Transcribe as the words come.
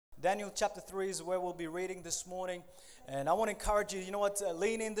Daniel chapter 3 is where we'll be reading this morning. And I want to encourage you,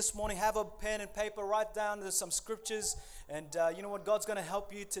 lean in this morning, have a pen and paper, write down some scriptures. And you know what, God's going to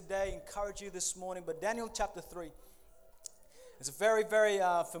help you today, encourage you this morning. But Daniel chapter 3 is a very, very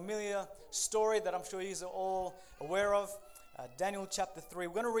familiar story that I'm sure you're all aware of. Daniel chapter 3.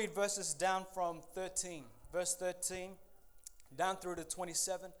 We're going to read verses down from verse 13, down through to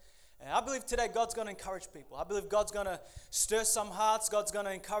 27. And I believe today God's going to encourage people. I believe God's going to stir some hearts. God's going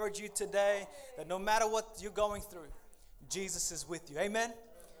to encourage you today that no matter what you're going through, Jesus is with you. Amen?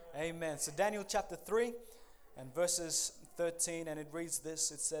 Amen. So Daniel chapter 3 and verses 13, and it reads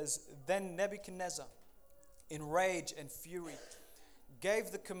this. It says, Then Nebuchadnezzar, in rage and fury, gave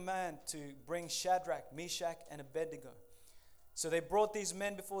the command to bring Shadrach, Meshach, and Abednego. So they brought these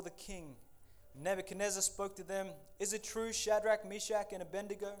men before the king. Nebuchadnezzar spoke to them, Is it true, Shadrach, Meshach, and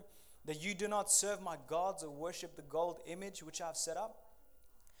Abednego, that you do not serve my gods or worship the gold image which I have set up?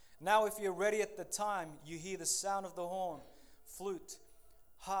 Now if you're ready at the time, you hear the sound of the horn, flute,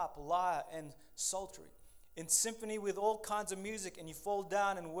 harp, lyre, and psaltery, in symphony with all kinds of music, and you fall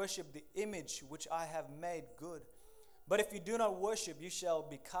down and worship the image which I have made good. But if you do not worship, you shall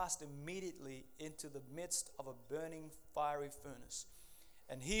be cast immediately into the midst of a burning fiery furnace.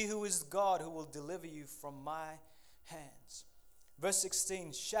 And he who is God, who will deliver you from my hands. Verse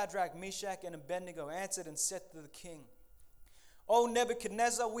 16, Shadrach, Meshach, and Abednego answered and said to the king, O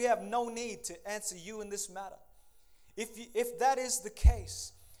Nebuchadnezzar, we have no need to answer you in this matter. If that is the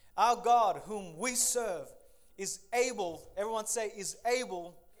case, our God, whom we serve, is able, everyone say, is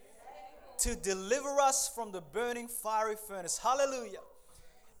able to deliver us from the burning fiery furnace. Hallelujah.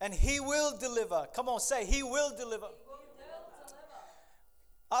 And he will deliver. Come on, say, he will deliver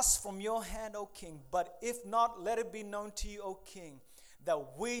us from your hand, O king. But if not, let it be known to you, O king, that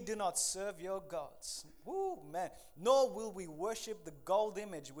we do not serve your gods. Woo, man. Nor will we worship the gold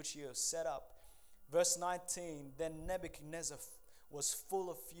image which you have set up. Verse 19, Then Nebuchadnezzar was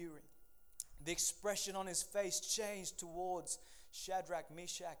full of fury. The expression on his face changed towards Shadrach,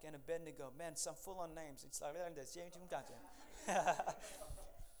 Meshach, and Abednego. Man, some full-on names. It's like,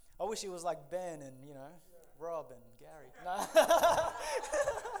 I wish he was like Ben and, Rob and Gary. No.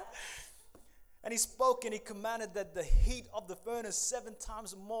 And he spoke and he commanded that the heat of the furnace 7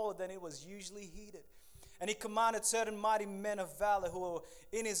 times more than it was usually heated. And he commanded certain mighty men of valor who were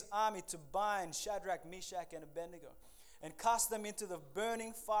in his army to bind Shadrach, Meshach, and Abednego and cast them into the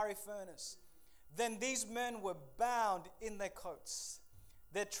burning fiery furnace. Then these men were bound in their coats,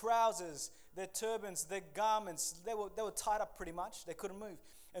 their trousers, their turbans, their garments. They were tied up pretty much. They couldn't move.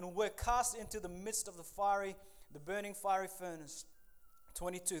 And were cast into the midst of the burning fiery furnace.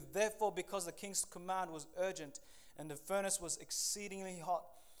 22. Therefore, because the king's command was urgent and the furnace was exceedingly hot,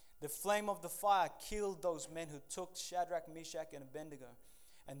 the flame of the fire killed those men who took Shadrach, Meshach, and Abednego.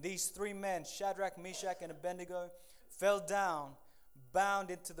 And these 3 men, Shadrach, Meshach, and Abednego, fell down, bound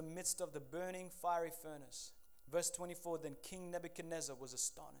into the midst of the burning fiery furnace. Verse 24, Then King Nebuchadnezzar was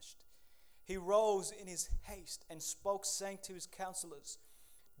astonished. He rose in his haste and spoke, saying to his counselors,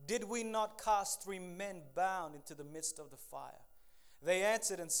 Did we not cast 3 men bound into the midst of the fire? They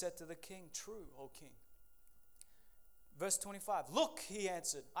answered and said to the king, True, O king. Verse 25, Look, he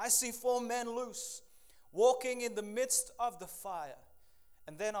answered, I see 4 men loose, walking in the midst of the fire,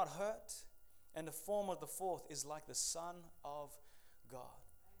 and they're not hurt, and the form of the 4th is like the Son of God.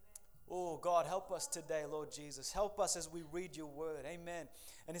 Oh, God, help us today, Lord Jesus. Help us as we read your word. Amen.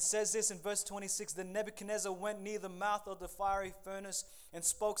 And it says this in verse 26, Then Nebuchadnezzar went near the mouth of the fiery furnace and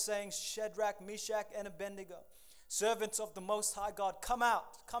spoke, saying, Shadrach, Meshach, and Abednego, servants of the Most High God, come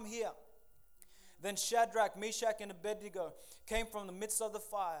out, come here. Then Shadrach, Meshach, and Abednego came from the midst of the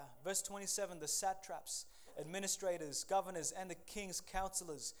fire. Verse 27, the satraps, administrators, governors, and the king's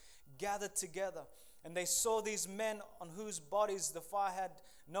counselors gathered together. And they saw these men on whose bodies the fire had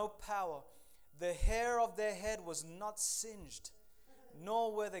no power. The hair of their head was not singed,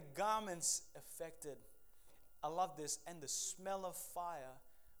 nor were their garments affected. I love this. And the smell of fire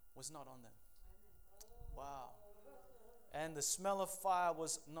was not on them. Wow. And the smell of fire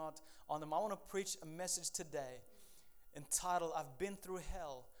was not on them. I want to preach a message today entitled, I've been through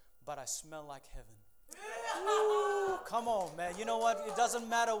hell, but I smell like heaven. Ooh, come on, man. You know what? It doesn't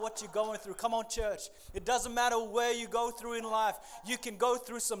matter what you're going through. Come on, church. It doesn't matter where you go through in life. You can go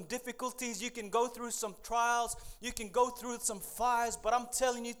through some difficulties. You can go through some trials. You can go through some fires. But I'm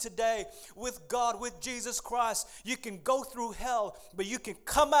telling you today, with God, with Jesus Christ, you can go through hell, but you can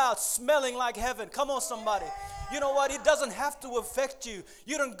come out smelling like heaven. Come on, somebody. You know what? It doesn't have to affect you.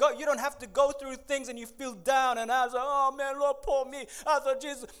 You don't have to go through things and you feel down and I was like, oh man, Lord, poor me. I thought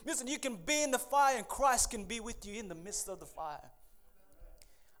Jesus. Listen, you can be in the fire and Christ can be with you in the midst of the fire.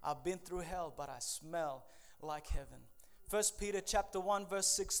 I've been through hell, but I smell like heaven. 1 Peter chapter 1, verse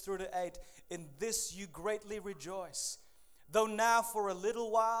 6 through to 8. In this you greatly rejoice. Though now for a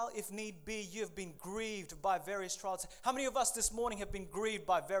little while, if need be, you have been grieved by various trials. How many of us this morning have been grieved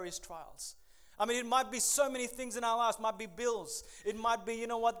by various trials? I mean, it might be so many things in our lives. It might be bills. It might be,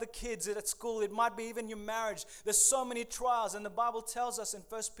 the kids at school. It might be even your marriage. There's so many trials. And the Bible tells us in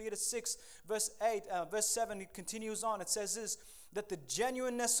 1 Peter 6, verse 7, it continues on. It says this, that the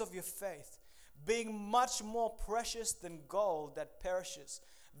genuineness of your faith, being much more precious than gold that perishes,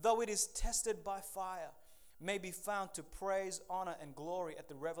 though it is tested by fire, may be found to praise, honor, and glory at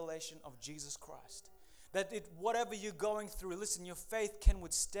the revelation of Jesus Christ. That whatever you're going through, listen, your faith can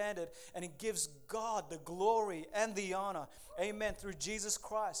withstand it, and it gives God the glory and the honor. Amen. Through Jesus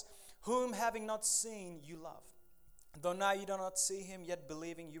Christ, whom having not seen, you love. Though now you do not see him, yet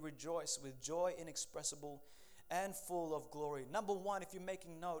believing, you rejoice with joy inexpressible and full of glory. Number one, if you're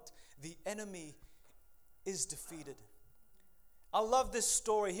making note, the enemy is defeated. I love this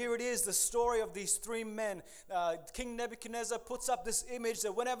story. Here it is, the story of these three men. King Nebuchadnezzar puts up this image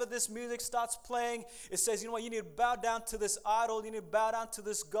that whenever this music starts playing, it says, you need to bow down to this idol. You need to bow down to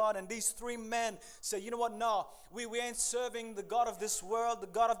this God. And these three men say, no, we ain't serving the God of this world, the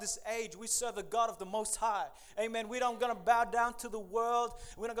God of this age. We serve the God of the Most High. Amen. We don't going to bow down to the world.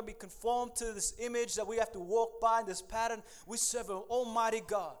 We're not going to be conformed to this image that we have to walk by, this pattern. We serve an almighty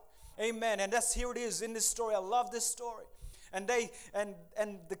God. Amen. And here it is in this story. I love this story. And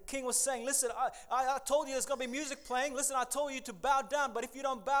the king was saying, listen, I told you there's going to be music playing. Listen, I told you to bow down. But if you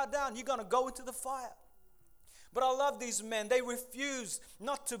don't bow down, you're going to go into the fire. But I love these men. They refuse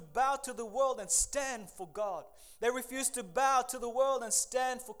not to bow to the world and stand for God. They refuse to bow to the world and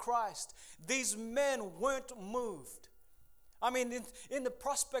stand for Christ. These men weren't moved. I mean, in the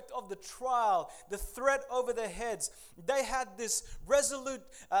prospect of the trial, the threat over their heads, they had this resolute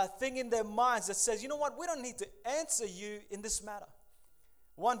thing in their minds that says, you know what, we don't need to answer you in this matter.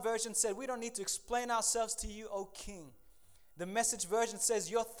 One version said, we don't need to explain ourselves to you, O king. The Message version says,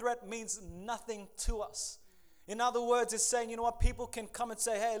 your threat means nothing to us. In other words, it's saying, you know what, people can come and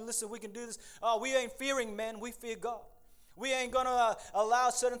say, hey, listen, we can do this. Oh, we ain't fearing men, we fear God. We ain't going to allow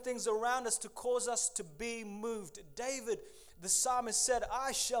certain things around us to cause us to be moved. David, the psalmist, said,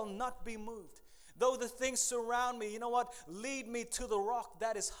 I shall not be moved. Though the things surround me, you know what? Lead me to the rock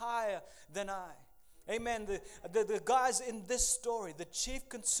that is higher than I. Amen. The guys in this story, the chief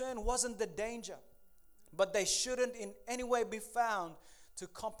concern wasn't the danger, but they shouldn't in any way be found to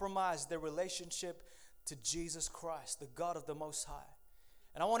compromise their relationship to Jesus Christ, the God of the Most High.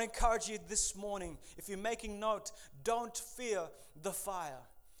 And I want to encourage you this morning, if you're making note, don't fear the fire.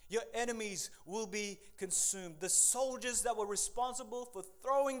 Your enemies will be consumed. The soldiers that were responsible for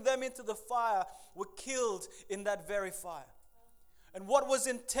throwing them into the fire were killed in that very fire. And what was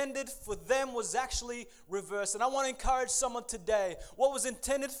intended for them was actually reversed. And I want to encourage someone today. What was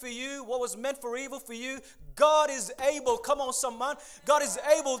intended for you, what was meant for evil for you, God is able, come on someone, God is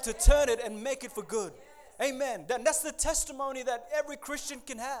able to turn it and make it for good. Amen. That's the testimony that every Christian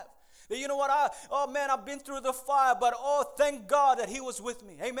can have. That, you know what, I've been through the fire, but thank God that He was with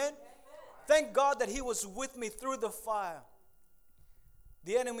me. Amen. Thank God that He was with me through the fire.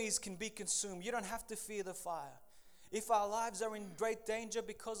 The enemies can be consumed. You don't have to fear the fire. If our lives are in great danger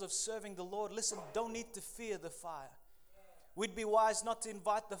because of serving the Lord, listen, don't need to fear the fire. We'd be wise not to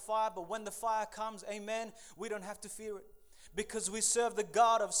invite the fire, but when the fire comes, amen, we don't have to fear it. Because we serve the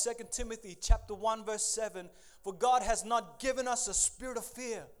God of 2 Timothy chapter 1 verse 7. For God has not given us a spirit of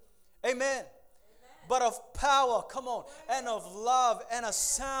fear. Amen. But of power, come on, and of love and a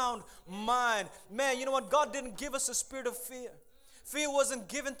sound mind. Man, you know what? God didn't give us a spirit of fear. Fear wasn't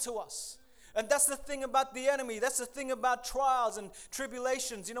given to us. And that's the thing about the enemy. That's the thing about trials and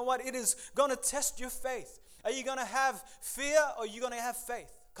tribulations. You know what? It is going to test your faith. Are you going to have fear or are you going to have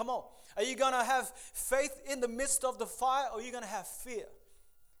faith? Come on. Are you going to have faith in the midst of the fire or are you going to have fear?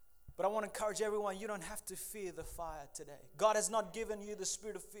 But I want to encourage everyone, you don't have to fear the fire today. God has not given you the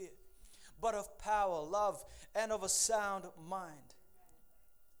spirit of fear, but of power, love, and of a sound mind.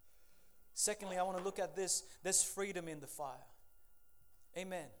 Secondly, I want to look at this. There's freedom in the fire.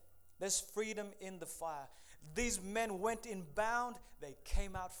 Amen. There's freedom in the fire. These men went in bound, they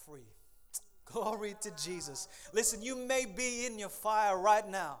came out free. Glory to Jesus. Listen, you may be in your fire right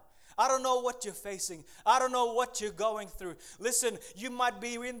now. I don't know what you're facing. I don't know what you're going through. Listen, you might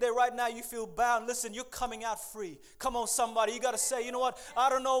be in there right now. You feel bound. Listen, you're coming out free. Come on, somebody. You got to say, you know what? I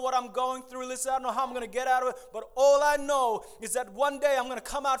don't know what I'm going through. Listen, I don't know how I'm going to get out of it. But all I know is that one day I'm going to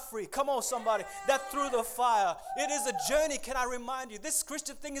come out free. Come on, somebody. That through the fire. It is a journey. Can I remind you? This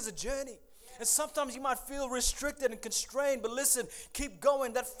Christian thing is a journey. And sometimes you might feel restricted and constrained, but listen, keep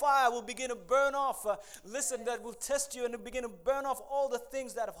going. That fire will begin to burn off. Listen, that will test you and it'll begin to burn off all the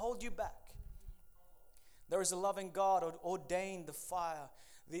things that have held you back. There is a loving God who ordained the fire,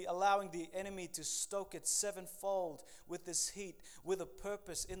 allowing the enemy to stoke it sevenfold with this heat, with a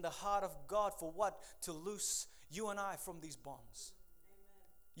purpose in the heart of God for what? To loose you and I from these bonds.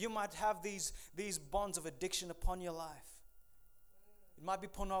 You might have these bonds of addiction upon your life. It might be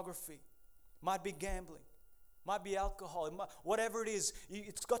pornography, might be gambling, might be alcohol, whatever it is,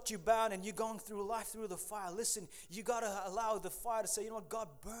 it's got you bound and you're going through life through the fire. Listen, you got to allow the fire to say, you know what, God,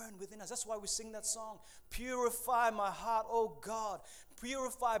 burn within us. That's why we sing that song, purify my heart, oh God.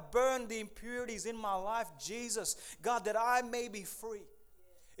 Purify, burn the impurities in my life, Jesus, God, that I may be free.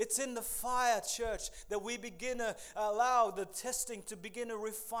 It's in the fire, church, that we begin to allow the testing to begin to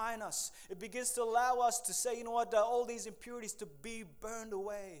refine us. It begins to allow us to say, you know what, all these impurities to be burned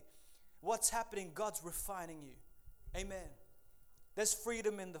away. What's happening? God's refining you. Amen. There's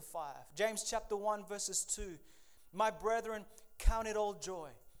freedom in the fire. James chapter 1 verses 2. My brethren, count it all joy.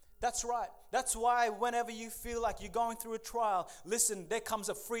 That's right. That's why whenever you feel like you're going through a trial, listen, there comes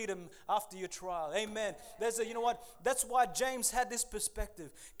a freedom after your trial. Amen. You know what? That's why James had this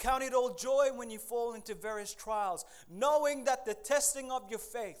perspective. Count it all joy when you fall into various trials, knowing that the testing of your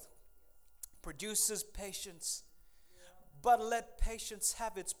faith produces patience. But let patience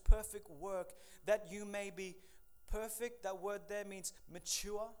have its perfect work, that you may be perfect. That word there means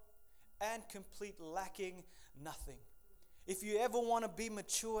mature and complete, lacking nothing. If you ever want to be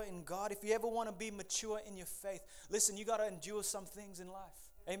mature in God, if you ever want to be mature in your faith, listen, you got to endure some things in life.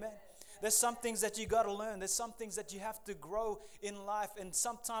 Amen. There's some things that you got to learn. There's some things that you have to grow in life. And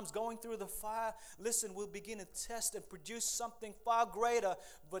sometimes going through the fire, listen, will begin to test and produce something far greater,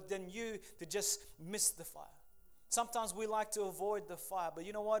 but than you to just miss the fire. Sometimes we like to avoid the fire, but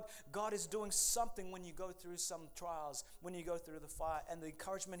you know what? God is doing something when you go through some trials, when you go through the fire. And the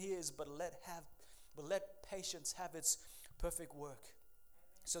encouragement here is, but let patience have its perfect work,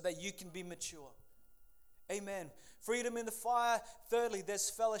 so that you can be mature. Amen. Freedom in the fire. Thirdly, there's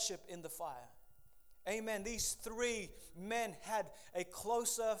fellowship in the fire. Amen. These three men had a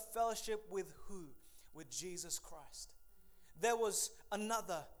closer fellowship with who? With Jesus Christ. There was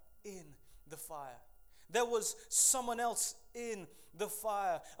another in the fire. There was someone else in the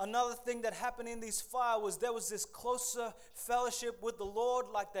fire. Another thing that happened in this fire was there was this closer fellowship with the Lord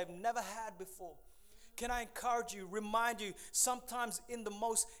like they've never had before. Can I encourage you, remind you, sometimes in the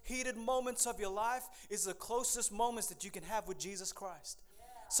most heated moments of your life is the closest moments that you can have with Jesus Christ.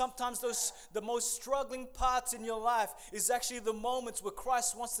 Sometimes the most struggling parts in your life is actually the moments where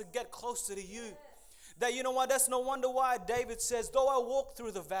Christ wants to get closer to you. That, you know what, that's no wonder why David says, though I walk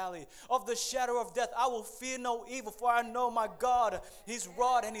through the valley of the shadow of death, I will fear no evil, for I know my God, his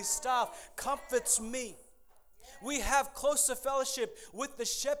rod and his staff comforts me. We have closer fellowship with the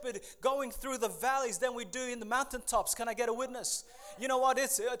shepherd going through the valleys than we do in the mountaintops. Can I get a witness? You know what?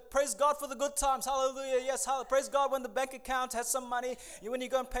 It's praise God for the good times. Hallelujah. Yes. Praise God when the bank account has some money. When you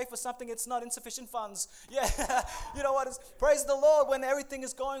go and pay for something, it's not insufficient funds. Yeah. You know what? Praise the Lord when everything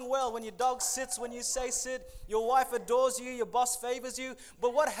is going well. When your dog sits, when you say sit, your wife adores you, your boss favors you.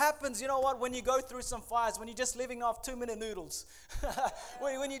 But what happens, you know what, when you go through some fires, when you're just living off 2-minute noodles,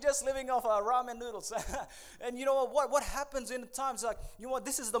 when you're just living off ramen noodles, and you know what happens in the times like, you know what,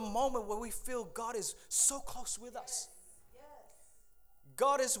 this is the moment where we feel God is so close with us.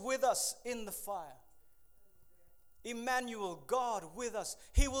 God is with us in the fire. Emmanuel, God with us.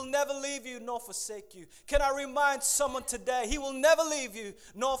 He will never leave you nor forsake you. Can I remind someone today, he will never leave you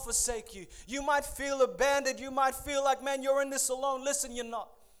nor forsake you. You might feel abandoned. You might feel like, man, you're in this alone. Listen, you're not.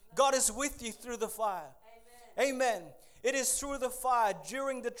 God is with you through the fire. Amen. It is through the fire,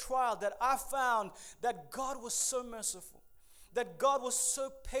 during the trial, that I found that God was so merciful. That God was so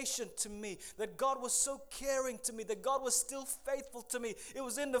patient to me, that God was so caring to me, that God was still faithful to me. It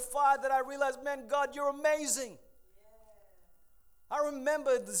was in the fire that I realized, man, God, you're amazing. Yeah. I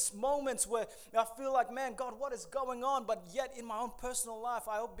remember these moments where I feel like, man, God, what is going on? But yet in my own personal life,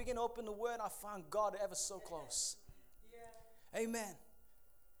 I begin to open the Word and I find God ever so close. Yeah. Amen.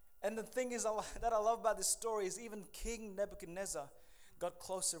 And the thing is that I love about this story is even King Nebuchadnezzar got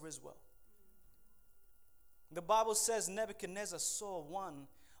closer as well. The Bible says Nebuchadnezzar saw one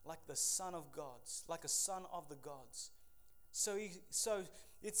like the son of gods, like a son of the gods. So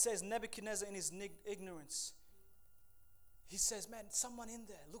it says Nebuchadnezzar in his ignorance, he says, man, someone in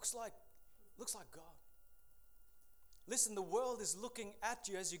there looks like God. Listen, the world is looking at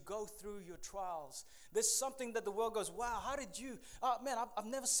you as you go through your trials. There's something that the world goes, wow, how did you, man, I've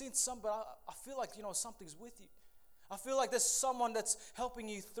never seen somebody, I feel like, something's with you. I feel like there's someone that's helping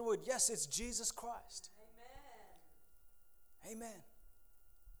you through it. Yes, it's Jesus Christ. Amen. Amen.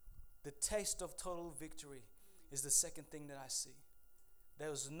 The taste of total victory is the second thing that I see. There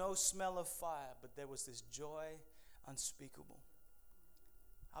was no smell of fire, but there was this joy unspeakable.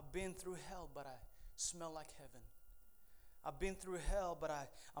 I've been through hell, but I smell like heaven. I've been through hell, but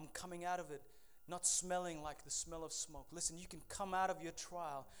I'm coming out of it not smelling like the smell of smoke. Listen, you can come out of your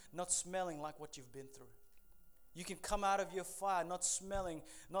trial not smelling like what you've been through. You can come out of your fire not smelling,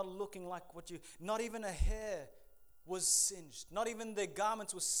 not looking like not even a hair was singed. Not even their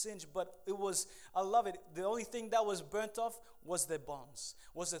garments were singed, but it was, I love it, the only thing that was burnt off was their bonds,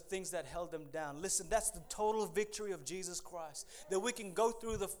 was the things that held them down. Listen, that's the total victory of Jesus Christ. That we can go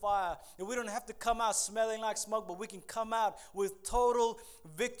through the fire, and we don't have to come out smelling like smoke, but we can come out with total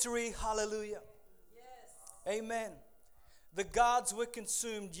victory. Hallelujah. Yes. Amen. The guards were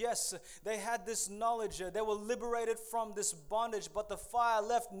consumed. Yes, they had this knowledge. They were liberated from this bondage, but the fire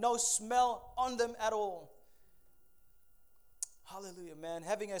left no smell on them at all. Hallelujah, man.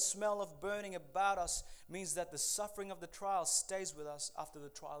 Having a smell of burning about us means that the suffering of the trial stays with us after the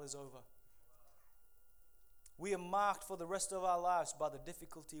trial is over. We are marked for the rest of our lives by the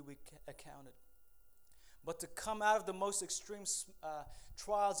difficulty we encountered. But to come out of the most extreme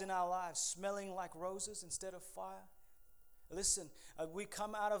trials in our lives smelling like roses instead of fire. Listen, we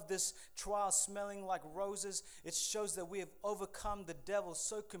come out of this trial smelling like roses. It shows that we have overcome the devil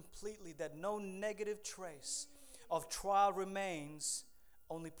so completely that no negative trace of trial remains,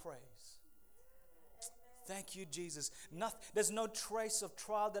 only praise. Thank you, Jesus. There's no trace of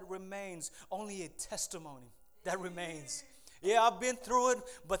trial that remains, only a testimony that remains. Yeah, I've been through it,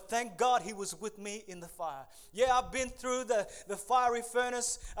 but thank God He was with me in the fire. Yeah, I've been through the fiery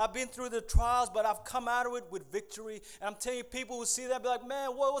furnace. I've been through the trials, but I've come out of it with victory. And I'm telling you, people will see that be like, man,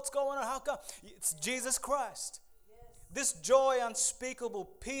 what's going on? How come? It's Jesus Christ. This joy unspeakable,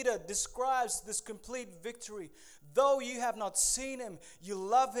 Peter describes this complete victory. Though you have not seen Him, you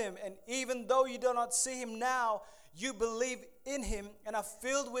love Him. And even though you do not see Him now, you believe in Him and are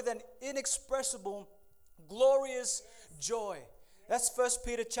filled with an inexpressible, glorious joy. That's 1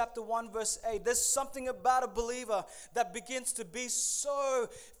 Peter chapter 1 verse 8. There's something about a believer that begins to be so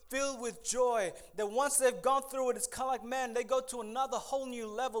filled with joy that once they've gone through it, it's kind of like, man, they go to another whole new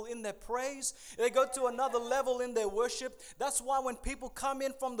level in their praise. They go to another level in their worship. That's why when people come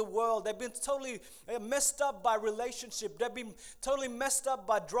in from the world, they've been totally messed up by relationship. They've been totally messed up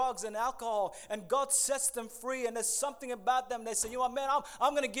by drugs and alcohol, and God sets them free, and there's something about them. They say, you know what, man,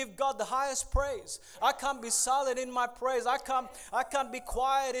 I'm going to give God the highest praise. I can't be silent in my praise. I can't be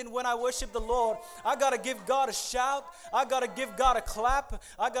quiet in when I worship the Lord. I got to give God a shout. I got to give God a clap.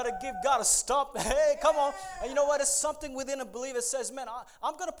 I got to give God a stop. Hey, come on. And you know what? There's something within a believer that says, man,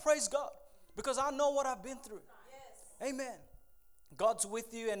 I'm going to praise God because I know what I've been through. Yes. Amen. God's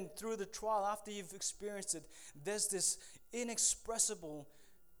with you, and through the trial, after you've experienced it, there's this inexpressible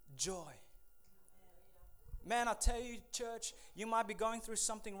joy. Man, I tell you, church, you might be going through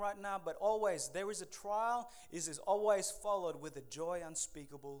something right now, but always there is a trial. It is always followed with a joy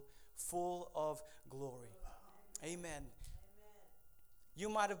unspeakable, full of glory. Amen. You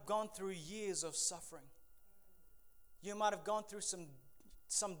might have gone through years of suffering. You might have gone through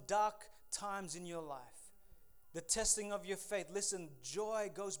some dark times in your life. The testing of your faith. Listen, joy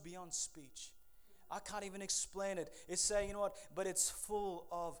goes beyond speech. I can't even explain it. It's saying, you know what, but it's full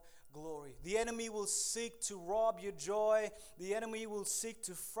of glory. The enemy will seek to rob your joy. The enemy will seek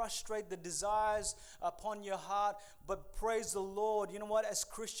to frustrate the desires upon your heart. But praise the Lord, you know what, as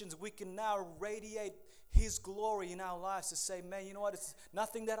Christians, we can now radiate His glory in our lives to say, man, you know what, it's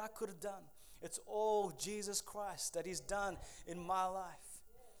nothing that I could have done. It's all Jesus Christ that He's done in my life.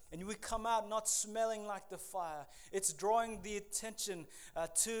 And we come out not smelling like the fire. It's drawing the attention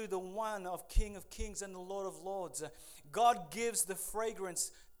to the one of King of Kings and the Lord of Lords. God gives the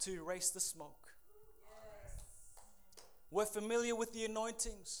fragrance to erase the smoke. Yes. We're familiar with the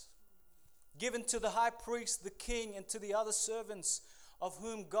anointings given to the high priest, the king, and to the other servants of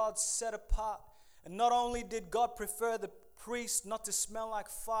whom God set apart. And not only did God prefer the priest not to smell like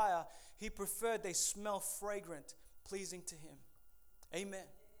fire, He preferred they smell fragrant, pleasing to Him. Amen.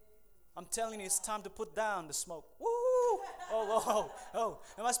 I'm telling you, it's time to put down the smoke. Woo! Oh.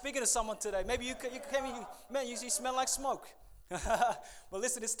 Am I speaking to someone today? Maybe you came in, man, you smell like smoke. But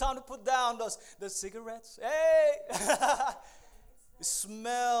listen, it's time to put down those cigarettes. Hey!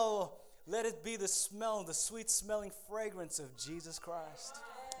 Smell. Let it be the smell, the sweet smelling fragrance of Jesus Christ.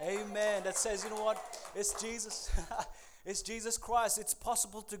 Amen. That says, you know what? It's Jesus. It's Jesus Christ. It's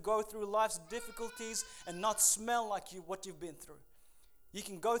possible to go through life's difficulties and not smell like what you've been through. You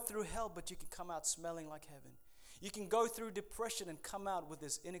can go through hell, but you can come out smelling like heaven. You can go through depression and come out with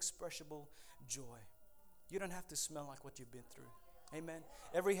this inexpressible joy. You don't have to smell like what you've been through. Amen.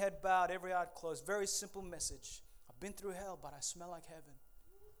 Every head bowed, every eye closed. Very simple message. I've been through hell, but I smell like heaven.